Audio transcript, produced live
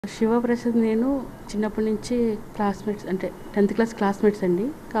శివప్రసాద్ నేను చిన్నప్పటి నుంచి క్లాస్మేట్స్ అంటే 10th క్లాస్ క్లాస్మేట్స్ అండి.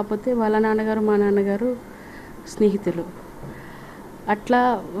 కాకపోతే వాళ్ళ నాన్నగారు మా నాన్నగారు స్నేహితులు. అట్లా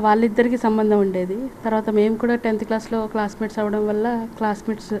వాళ్ళిద్దరికి సంబంధం ఉండేది. తర్వాత మేము కూడా 10th క్లాస్లో క్లాస్మేట్స్ అవ్వడం వల్ల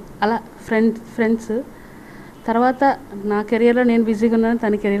క్లాస్మేట్స్ అలా ఫ్రెండ్స్. తర్వాత నా కెరియర్లో నేను బిజీగా ఉన్నాను,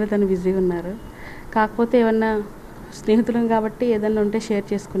 తన కెరియర్లో తను బిజీగా ఉన్నారు. కాకపోతే ఏమన్నా స్నేహితులం కాబట్టి ఏదన్నా ఉంటే షేర్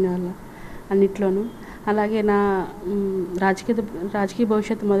చేసుకునేవాళ్ళం అన్నిట్లోనూ. అలాగే నా రాజకీయ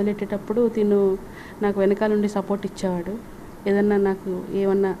భవిష్యత్తు మొదలెట్టేటప్పుడు తిను నాకు వెనకాల నుండి సపోర్ట్ ఇచ్చేవాడు. ఏదన్నా నాకు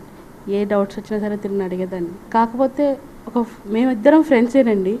ఏమన్నా ఏ డౌట్స్ వచ్చినా సరే తిను అడిగేదాన్ని. కాకపోతే మేమిద్దరం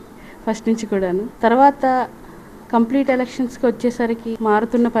ఫ్రెండ్సేనండి ఫస్ట్ నుంచి కూడాను. తర్వాత కంప్లీట్ ఎలక్షన్స్కి వచ్చేసరికి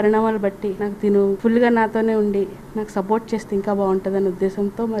మారుతున్న పరిణామాలు బట్టి నాకు తిను ఫుల్గా నాతోనే ఉండి నాకు సపోర్ట్ చేస్తే ఇంకా బాగుంటుందనే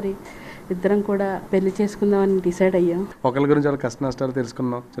ఉద్దేశంతో మరి ఇద్దరం కూడా పెళ్లి చేసుకుందామని డిసైడ్ అయ్యాం. ఒకరి గురించి వాళ్ళ కష్ట నష్టాలు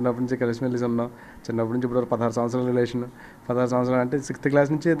తెలుసుకున్నాం. చిన్నప్పటి నుంచి కలిసి మెలిసి ఉన్నాం. చిన్నప్పటి నుంచి ఇప్పుడు 16 సంవత్సరాల రిలేషన్. 16 సంవత్సరాలు అంటే 6th క్లాస్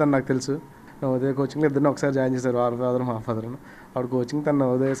నుంచి తను నాకు తెలుసు. నవోదయ కోచింగ్లో ఇద్దరిని ఒకసారి జాయిన్ చేశారు, వారి ఫాదర్ మా ఫాదర్. ఆవిడ కోచింగ్ తను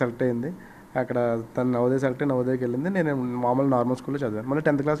నవోదయ సెలెక్ట్ అయింది. అక్కడ తను నవోదయ సెలెక్ట్ అయ్యి నవోదయకి వెళ్ళింది. నేను మామూలు నార్మల్ స్కూల్లో చదివాను. మళ్ళీ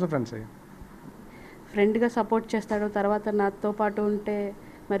 10th క్లాస్లో ఫ్రెండ్స్ అయ్యాం. ఫ్రెండ్గా సపోర్ట్ చేస్తాడు. తర్వాత నాతో పాటు ఉంటే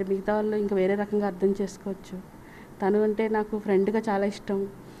మరి మిగతా వాళ్ళు ఇంకా వేరే రకంగా అర్థం చేసుకోవచ్చు. తను అంటే నాకు ఫ్రెండ్గా చాలా ఇష్టం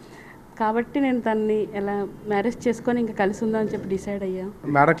కాబట్టి నేను తనని ఎలా మ్యారేజ్ చేసుకొని ఇంకా కలిసి ఉందామని చెప్పి డిసైడ్ అయ్యా.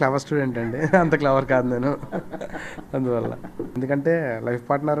 మేడం క్లవర్ స్టూడెంట్ అండి, అంత క్లవర్ కాదు నేను. అందువల్ల ఎందుకంటే లైఫ్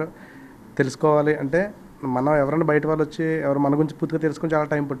పార్ట్నర్ తెలుసుకోవాలి అంటే మనం ఎవరైనా బయట వాళ్ళు వచ్చి ఎవరు మన గురించి పూర్తిగా తెలుసుకొని చాలా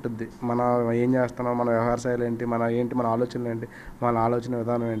టైం పట్టుద్ది. మనం ఏం చేస్తున్నాం, మన వ్యవహార శైలి ఏంటి, మన ఆలోచనలు ఏంటి, మన ఆలోచన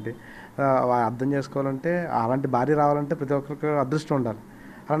విధానం ఏంటి అర్థం చేసుకోవాలంటే అలాంటి భార్య రావాలంటే ప్రతి ఒక్కరికి అదృష్టం ఉండాలి.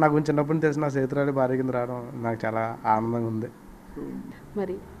 అలా నాకు చిన్నప్పటి నుంచి తెలిసిన నా స్నేహితురాలి భార్య కింద రావడం నాకు చాలా ఆనందంగా ఉంది.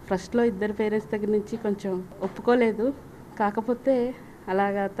 మరి ఫస్ట్లో ఇద్దరు పేరెంట్స్ దగ్గర నుంచి కొంచెం ఒప్పుకోలేదు. కాకపోతే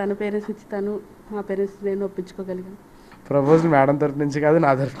అలాగా తన పేరెంట్స్ నుంచి తను, మా పేరెంట్స్ నేను ఒప్పించుకోగలిగాను. ప్రపోజల్ మేడం తరఫు నుంచి కాదు,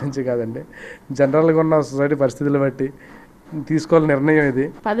 నా తరఫు నుంచి కాదండి. జనరల్గా ఉన్న సొసైటీ పరిస్థితులు బట్టి తీసుకోవాలి నిర్ణయం ఇది.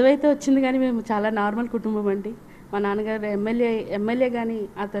 పదవి అయితే వచ్చింది కానీ మేము చాలా నార్మల్ కుటుంబం అండి. మా నాన్నగారు ఎమ్మెల్యే కానీ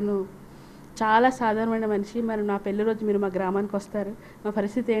అతను చాలా సాధారణమైన మనిషి. మరి నా పెళ్లి రోజు మీరు మా గ్రామానికి వస్తారు, మా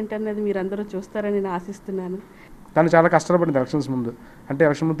పరిస్థితి ఏంటన్నది మీరు అందరూ చూస్తారని నేను ఆశిస్తున్నాను. తను చాలా కష్టాలు పడింది ఎలక్షన్స్ ముందు. అంటే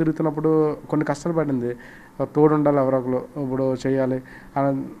ఎలక్షన్ ముందు తిరుగుతున్నప్పుడు కొన్ని కష్టాలు పడింది. తోడు ఉండాలి, ఎవరొకరు ఇప్పుడు చేయాలి,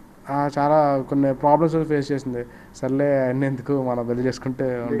 చాలా కొన్ని ప్రాబ్లమ్స్ ఫేస్ చేసింది. సర్లే అన్నీ ఎందుకు మనం పెళ్లి చేసుకుంటే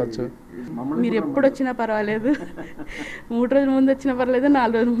ఉండొచ్చు. మీరు ఎప్పుడు వచ్చినా పర్వాలేదు, 3 రోజుల ముందు వచ్చినా పర్వాలేదు,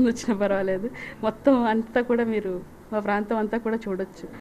 4 రోజుల ముందు వచ్చినా పర్వాలేదు, మొత్తం అంతా కూడా మీరు మా ప్రాంతం అంతా కూడా చూడొచ్చు.